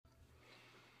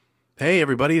Hey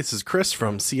everybody, this is Chris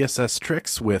from CSS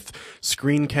Tricks with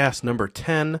screencast number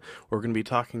 10. We're going to be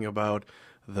talking about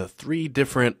the three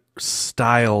different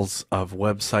styles of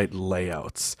website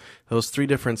layouts. Those three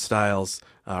different styles,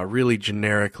 really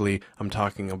generically, I'm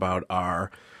talking about are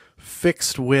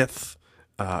fixed width,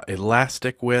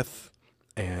 elastic width,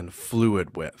 and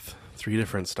fluid width. Three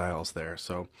different styles there.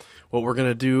 So what we're going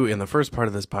to do in the first part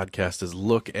of this podcast is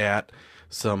look at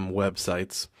some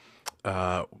websites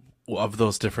of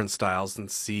those different styles and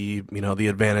see, the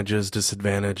advantages,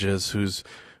 disadvantages, who's,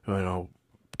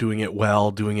 doing it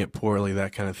well, doing it poorly,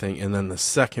 that kind of thing. And then the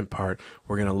second part,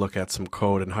 we're going to look at some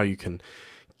code and how you can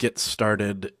get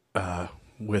started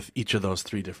with each of those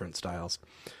three different styles.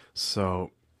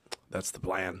 So that's the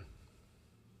plan.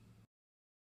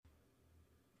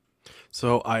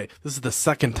 So this is the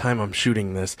second time I'm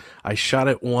shooting this. I shot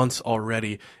it once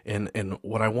already, and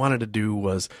what I wanted to do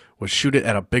was shoot it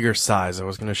at a bigger size. I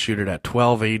was going to shoot it at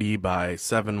 1280 by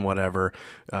 7 whatever,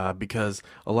 because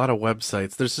a lot of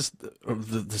websites, there's just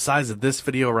the size of this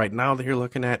video right now that you're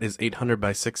looking at is 800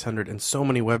 by 600, and so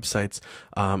many websites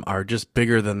are just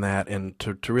bigger than that. And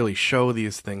to really show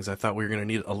these things, I thought we were going to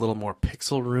need a little more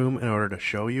pixel room in order to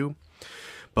show you.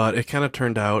 But it kind of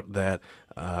turned out that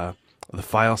the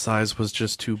file size was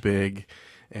just too big,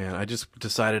 and I just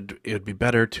decided it would be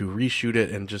better to reshoot it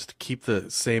and just keep the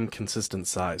same consistent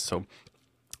size. So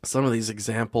some of these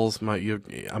examples, I'm going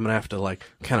to have to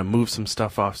kind of move some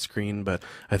stuff off screen, but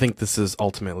I think this is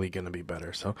ultimately going to be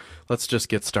better. So let's just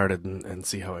get started and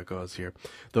see how it goes here.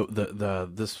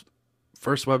 This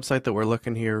first website that we're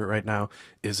looking here right now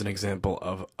is an example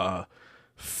of a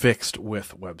fixed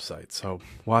width website. So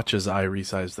watch as I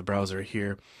resize the browser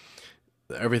here.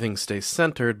 Everything stays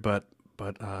centered, but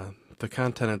the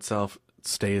content itself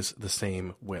stays the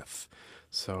same width.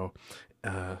 So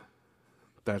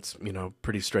that's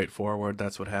pretty straightforward.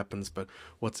 That's what happens. But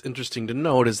what's interesting to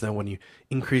note is that when you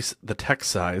increase the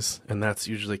text size, and that's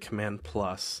usually Command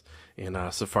plus in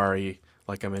Safari,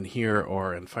 like I'm in here,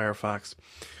 or in Firefox,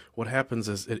 what happens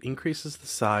is it increases the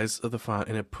size of the font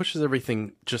and it pushes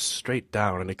everything just straight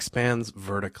down and expands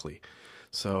vertically.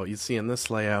 So you see in this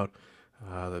layout,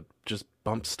 that just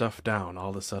bumps stuff down. All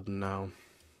of a sudden now,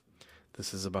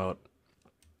 this is about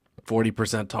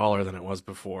 40% taller than it was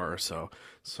before or so.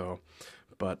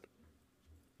 But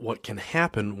what can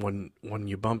happen when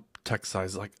you bump text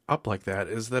size up like that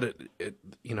is that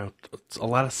it's a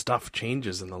lot of stuff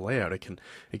changes in the layout. It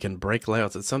can break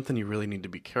layouts. It's something you really need to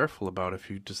be careful about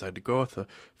if you decide to go with a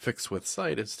fixed width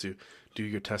site, is to do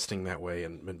your testing that way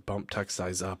and bump text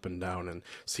size up and down and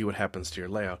see what happens to your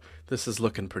layout. This is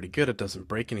looking pretty good. It doesn't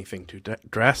break anything too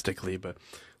drastically, but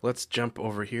let's jump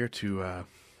over here to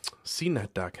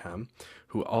cnet.com,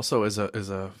 who also is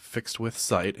a fixed width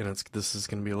site, and this is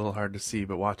going to be a little hard to see,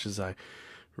 but watch as I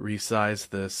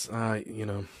resize this.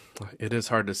 It is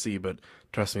hard to see, but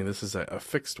trust me, this is a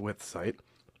fixed width site.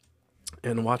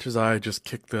 And watch as I just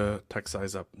kick the text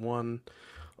size up one.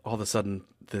 All of a sudden,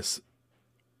 this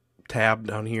tab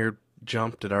down here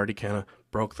jumped. It already kind of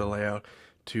broke the layout.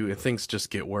 And things just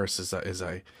get worse as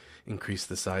I increase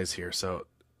the size here. So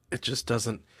it just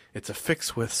doesn't. It's a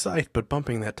fixed width site, but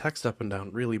bumping that text up and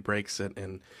down really breaks it,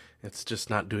 and it's just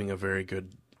not doing a very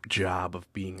good job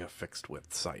of being a fixed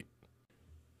width site.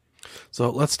 So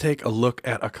let's take a look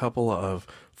at a couple of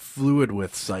fluid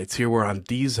width sites. Here we're on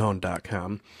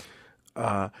dzone.com.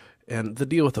 And the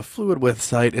deal with a fluid width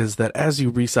site is that as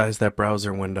you resize that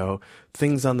browser window,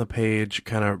 things on the page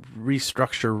kind of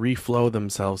restructure, reflow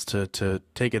themselves to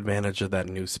take advantage of that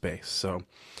new space. So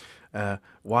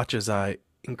watch as I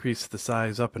increase the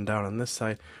size up and down on this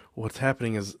site. What's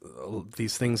happening is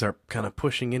these things are kind of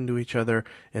pushing into each other,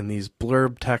 and these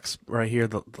blurb text right here,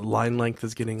 the line length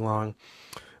is getting long.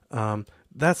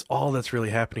 That's all that's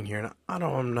really happening here. And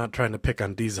I'm not trying to pick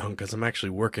on dzone, because I'm actually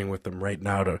working with them right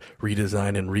now to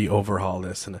redesign and re-overhaul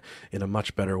this in a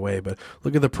much better way. But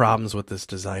look at the problems with this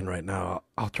design right now.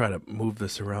 I'll try to move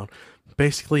this around.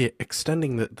 Basically,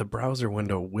 extending the browser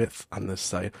window width on this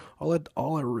site, all it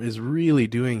is really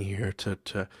doing here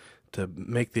to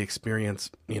make the experience,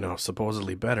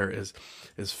 supposedly better, is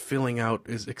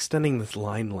extending this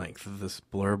line length of this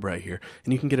blurb right here.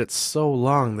 And you can get it so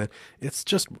long that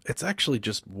it's actually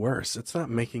just worse. It's not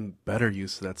making better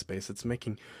use of that space. It's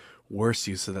making worse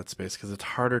use of that space, because it's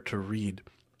harder to read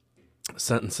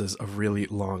sentences of really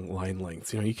long line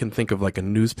lengths. You can think of like a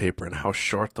newspaper and how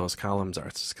short those columns are.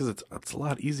 It's just because it's a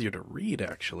lot easier to read,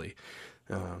 actually.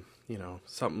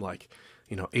 Something like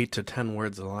 8 to 10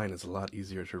 words a line is a lot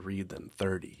easier to read than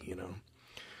 30,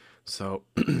 So,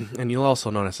 and you'll also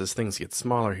notice as things get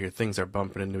smaller here, things are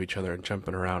bumping into each other and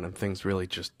jumping around, and things really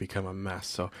just become a mess.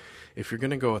 So, if you're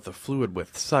going to go with a fluid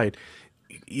width site,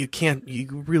 you can't.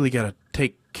 You really got to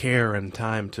take care and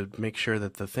time to make sure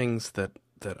that the things that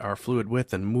are fluid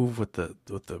width and move with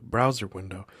the browser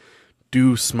window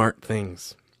do smart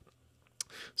things.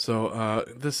 So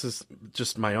this is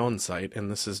just my own site,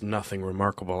 and this is nothing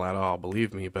remarkable at all,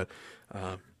 believe me. But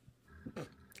uh,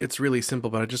 it's really simple.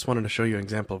 But I just wanted to show you an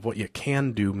example of what you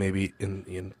can do, maybe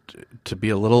in to be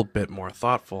a little bit more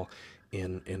thoughtful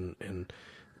in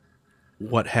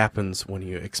what happens when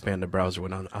you expand a browser.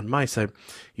 When on my site,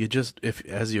 you just if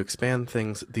as you expand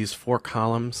things, these 4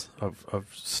 columns of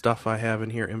stuff I have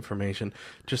in here, information,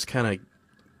 just kind of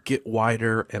get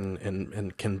wider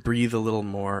and can breathe a little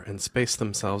more and space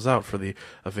themselves out for the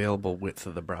available width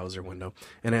of the browser window.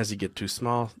 And as you get too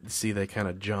small, you see they kind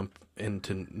of jump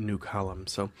into new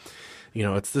columns. So,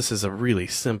 this is a really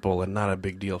simple and not a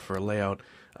big deal for a layout,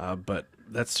 but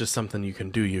that's just something you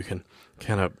can do. You can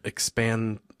kind of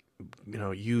expand,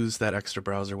 use that extra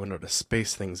browser window to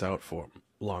space things out for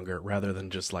longer rather than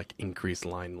just like increase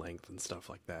line length and stuff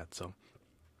like that. So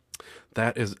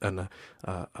that is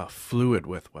a fluid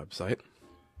width website.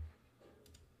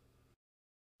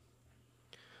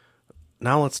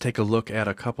 Now let's take a look at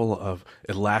a couple of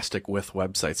elastic width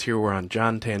websites. Here we're on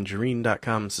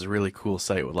johntangerine.com. This is a really cool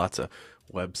site with lots of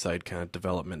website kind of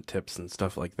development tips and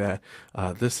stuff like that.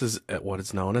 This is what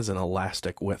is known as an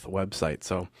elastic width website.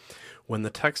 So when the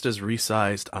text is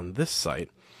resized on this site,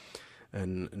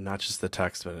 and not just the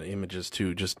text but images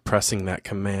too, just pressing that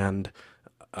command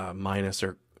minus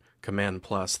or command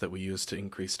plus that we use to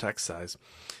increase text size,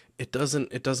 it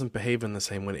doesn't behave in the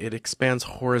same way. It expands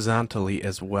horizontally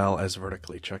as well as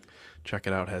vertically. Check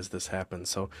it out as this happens.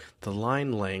 So the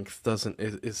line length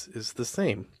is the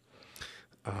same.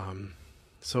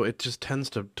 So it just tends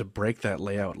to break that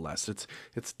layout less.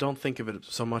 It's don't think of it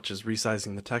so much as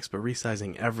resizing the text, but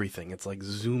resizing everything. It's like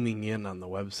zooming in on the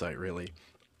website really.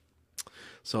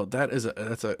 So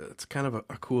it's kind of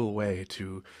a cool way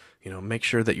to make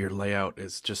sure that your layout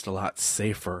is just a lot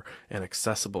safer and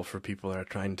accessible for people that are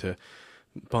trying to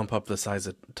bump up the size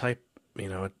of type.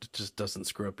 It just doesn't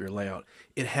screw up your layout.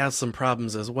 It has some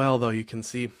problems as well, though. You can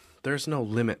see there's no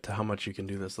limit to how much you can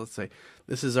do this. Let's say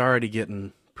this is already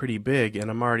getting pretty big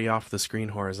and I'm already off the screen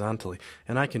horizontally,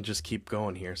 and I can just keep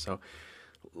going here. So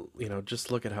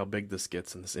just look at how big this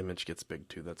gets, and this image gets big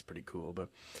too. That's pretty cool. But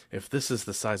if this is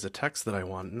the size of text that I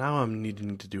want, now I'm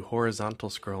needing to do horizontal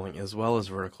scrolling as well as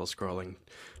vertical scrolling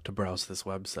to browse this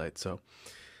website. So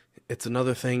it's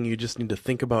another thing you just need to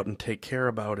think about and take care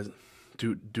about is,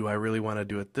 do I really want to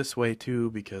do it this way too?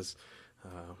 Because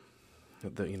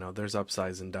there's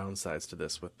upsides and downsides to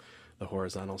this with the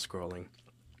horizontal scrolling.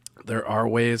 There are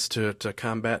ways to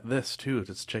combat this too.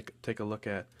 Just take a look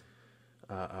at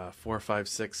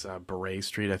 456 Beret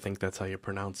Street, I think that's how you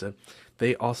pronounce it.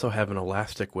 They also have an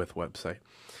elastic width website.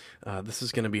 This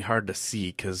is going to be hard to see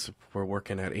because we're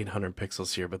working at 800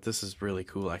 pixels here, but this is really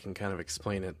cool. I can kind of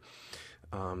explain it.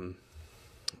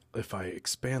 If I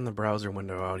expand the browser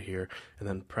window out here and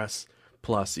then press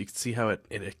plus, you can see how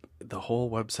the whole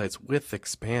website's width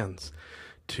expands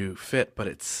to fit, but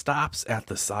it stops at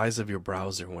the size of your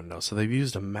browser window. So they've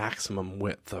used a maximum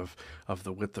width of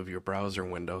the width of your browser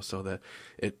window so that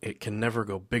it can never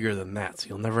go bigger than that. So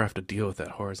you'll never have to deal with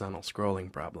that horizontal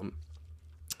scrolling problem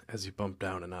as you bump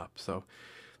down and up. So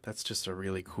that's just a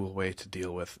really cool way to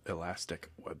deal with elastic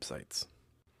websites.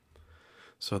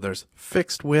 So there's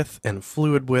fixed width and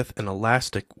fluid width and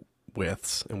elastic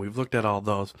widths, and we've looked at all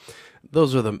those.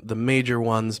 Those are the major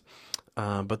ones.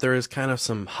 But there is kind of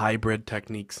some hybrid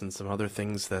techniques and some other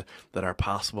things that are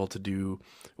possible to do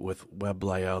with web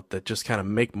layout that just kind of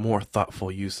make more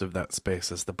thoughtful use of that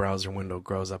space as the browser window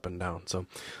grows up and down. So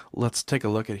let's take a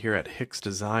look at Hicks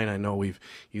Design. I know we've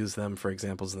used them for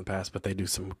examples in the past, but they do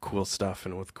some cool stuff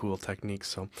and with cool techniques.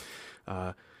 So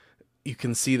you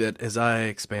can see that as I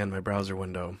expand my browser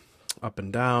window up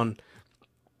and down,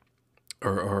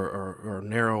 or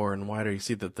narrower and wider, you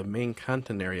see that the main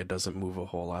content area doesn't move a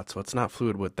whole lot. So it's not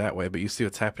fluid width that way, but you see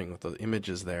what's happening with the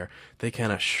images there. They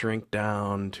kind of shrink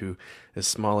down to as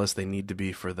small as they need to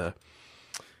be for the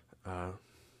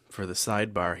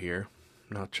sidebar here.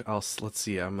 Now let's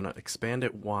see, I'm going to expand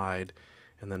it wide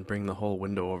and then bring the whole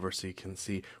window over so you can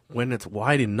see when it's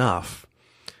wide enough,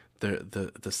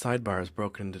 the sidebar is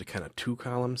broken into kind of 2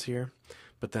 columns here,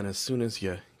 but then as soon as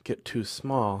you get too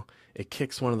small, it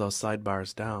kicks one of those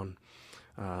sidebars down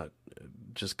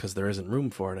just because there isn't room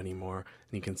for it anymore.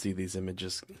 And you can see these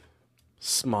images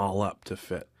small up to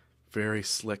fit. Very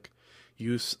slick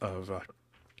use of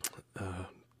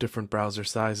different browser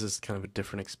sizes, kind of a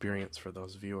different experience for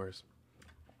those viewers.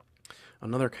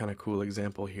 Another kind of cool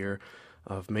example here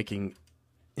of making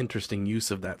interesting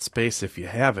use of that space, if you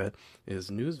have it, is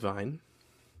Newsvine.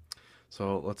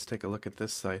 So let's take a look at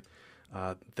this site.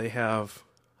 They have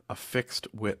a fixed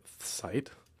width site,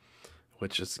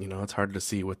 which is, it's hard to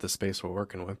see with the space we're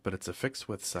working with, but it's a fixed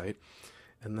width site.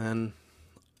 And then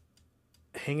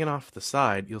hanging off the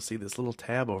side, you'll see this little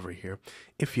tab over here.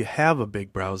 If you have a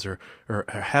big browser or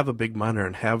have a big monitor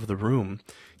and have the room,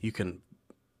 you can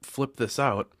flip this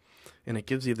out and it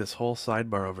gives you this whole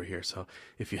sidebar over here. So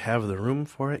if you have the room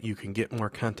for it, you can get more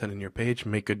content in your page,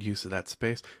 make good use of that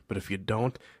space. But if you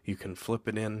don't, you can flip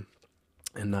it in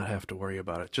and not have to worry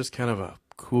about it. Just kind of a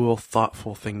cool,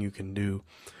 thoughtful thing you can do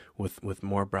with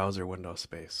more browser window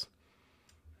space.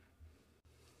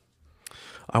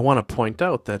 I want to point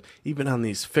out that even on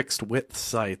these fixed width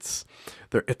sites,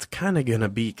 it's kind of going to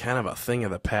be kind of a thing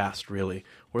of the past, really.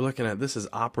 We're looking at, this is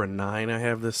Opera 9 I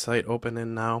have this site open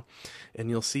in now, and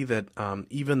you'll see that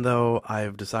even though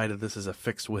I've decided this is a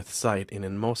fixed width site, and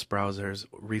in most browsers,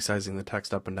 resizing the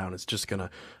text up and down is just going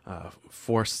to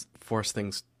force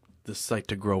this site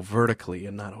to grow vertically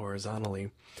and not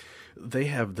horizontally. They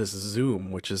have this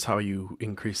zoom, which is how you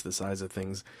increase the size of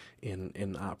things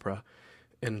in Opera.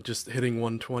 And just hitting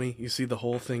 120, you see the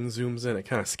whole thing zooms in. It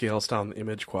kind of scales down the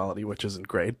image quality, which isn't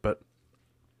great, but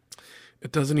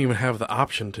it doesn't even have the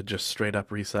option to just straight up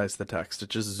resize the text. It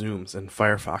just zooms. And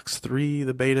Firefox 3,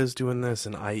 the beta, is doing this,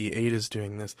 and IE8 is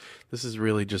doing this. This is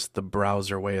really just the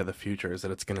browser way of the future, is that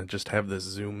it's going to just have this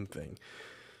zoom thing,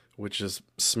 which is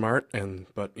smart,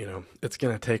 but it's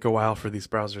going to take a while for these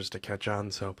browsers to catch on.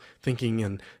 So thinking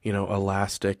in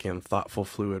elastic and thoughtful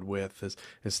fluid width is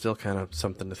still kind of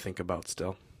something to think about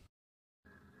still.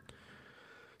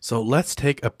 So let's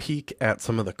take a peek at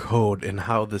some of the code and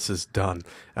how this is done.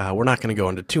 We're not going to go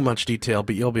into too much detail,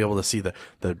 but you'll be able to see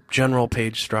the general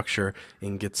page structure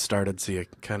and get started so you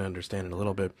kind of understand it a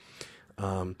little bit.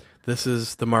 This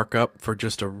is the markup for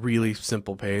just a really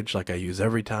simple page like I use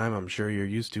every time. I'm sure you're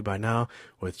used to by now,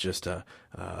 with just a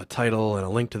title and a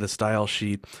link to the style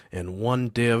sheet and one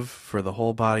div for the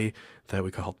whole body that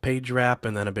we call page wrap,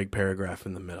 and then a big paragraph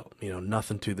in the middle.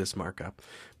 Nothing to this markup.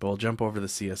 But we'll jump over to the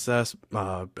CSS.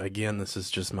 Again, this is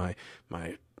just my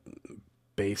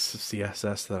base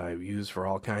CSS that I use for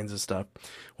all kinds of stuff.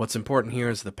 What's important here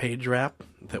is the page wrap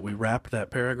that we wrap that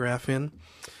paragraph in.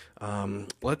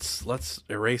 Let's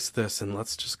erase this and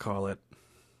let's just call it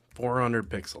 400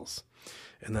 pixels,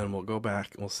 and then we'll go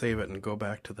back, we'll save it and go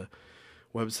back to the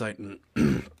website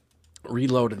and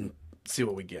reload and see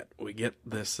what we get. We get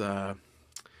this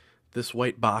this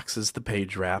white box is the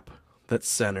page wrap that's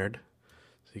centered,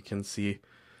 so you can see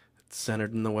it's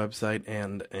centered in the website,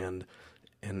 and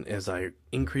as I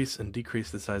increase and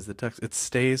decrease the size of the text, it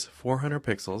stays 400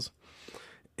 pixels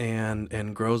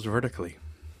and grows vertically.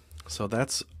 So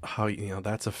that's how,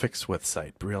 that's a fixed width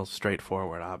site. Real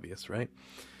straightforward, obvious, right?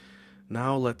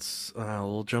 Now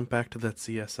we'll jump back to that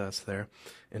CSS there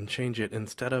and change it.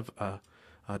 Instead of,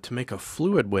 to make a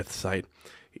fluid width site,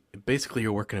 basically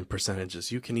you're working in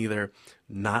percentages. You can either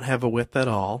not have a width at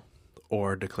all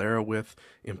or declare a width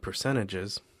in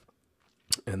percentages,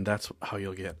 and that's how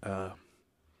you'll get a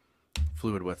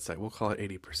fluid width site. We'll call it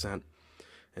 80%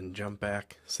 and jump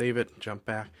back, save it, jump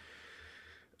back.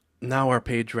 Now our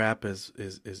page wrap is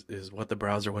what the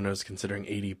browser window is considering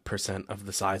 80% of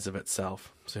the size of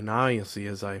itself. So now you'll see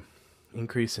as I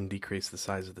increase and decrease the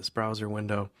size of this browser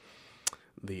window,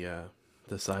 the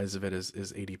size of it is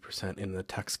 80%, and the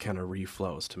text kind of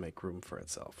reflows to make room for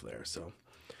itself there. So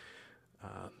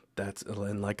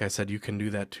and like I said, you can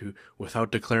do that too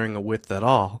without declaring a width at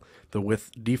all. The width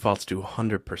defaults to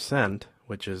 100%,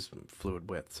 which is fluid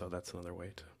width. So that's another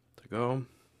way to go.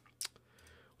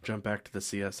 Jump back to the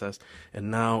CSS, and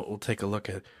now we'll take a look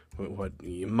at what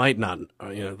you might not,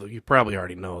 you probably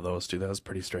already know those two. That was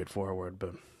pretty straightforward,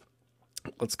 but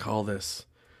let's call this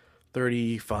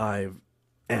 35M,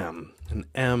 and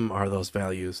M are those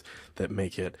values that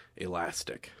make it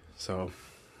elastic. So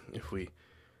if we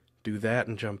do that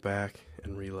and jump back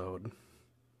and reload,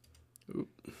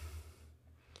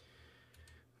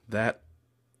 that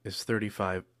is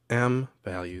 35M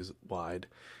values wide.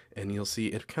 And you'll see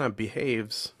it kind of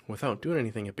behaves, without doing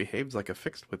anything, it behaves like a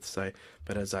fixed width site,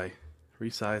 but as I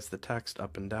resize the text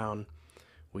up and down,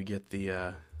 we get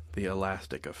the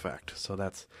elastic effect. So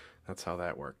that's how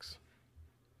that works.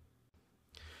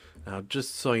 Now,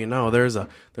 just so you know, there's a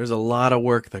lot of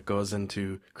work that goes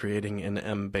into creating an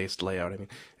M-based layout. I mean,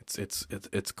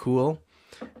 it's cool,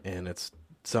 and it's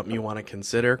something you want to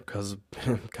consider because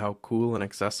how cool and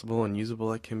accessible and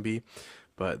usable it can be.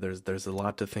 but there's a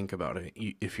lot to think about it.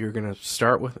 If you're going to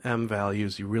start with M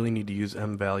values, you really need to use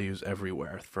M values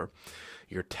everywhere for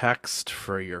your text,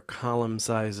 for your column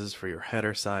sizes, for your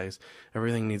header size.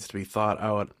 Everything needs to be thought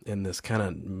out in this kind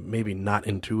of maybe not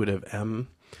intuitive M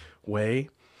way,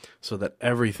 so that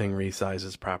everything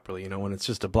resizes properly. When it's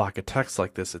just a block of text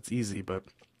like this, it's easy, but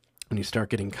when you start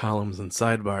getting columns and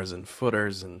sidebars and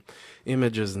footers and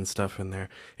images and stuff in there,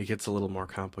 it gets a little more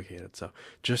complicated. So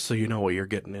just so you know what you're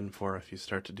getting in for if you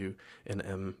start to do an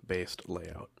M-based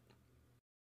layout.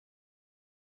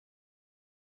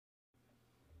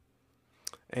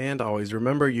 And always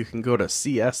remember, you can go to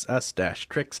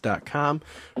css-tricks.com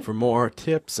for more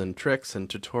tips and tricks and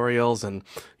tutorials. And,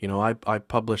 I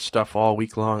publish stuff all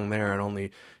week long there, and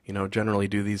only, generally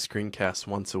do these screencasts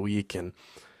once a week. And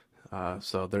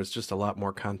so there's just a lot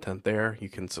more content there. You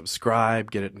can subscribe,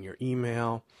 get it in your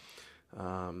email.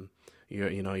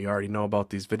 You already know about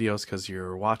these videos because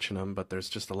you're watching them, but there's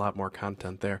just a lot more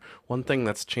content there. One thing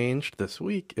that's changed this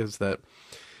week is that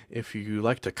if you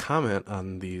like to comment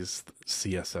on these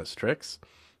CSS tricks,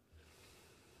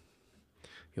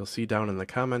 you'll see down in the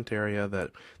comment area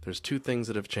that there's two things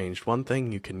that have changed. One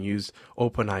thing, you can use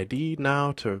OpenID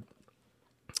now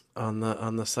on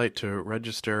the site to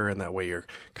register, and that way your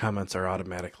comments are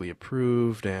automatically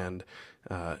approved, and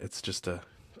it's just a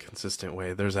consistent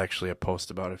way. There's actually a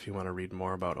post about it if you want to read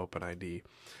more about OpenID,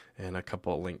 and a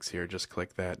couple of links here. Just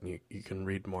click that and you can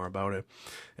read more about it.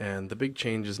 And the big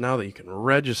change is now that you can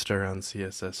register on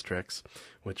CSS Tricks,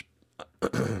 which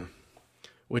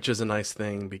is a nice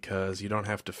thing because you don't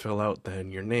have to fill out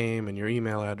then your name and your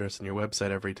email address and your website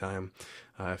every time.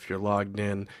 If you're logged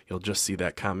in, you'll just see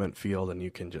that comment field, and you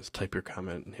can just type your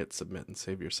comment and hit submit and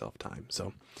save yourself time.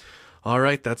 So, all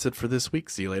right, that's it for this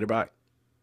week. See you later. Bye.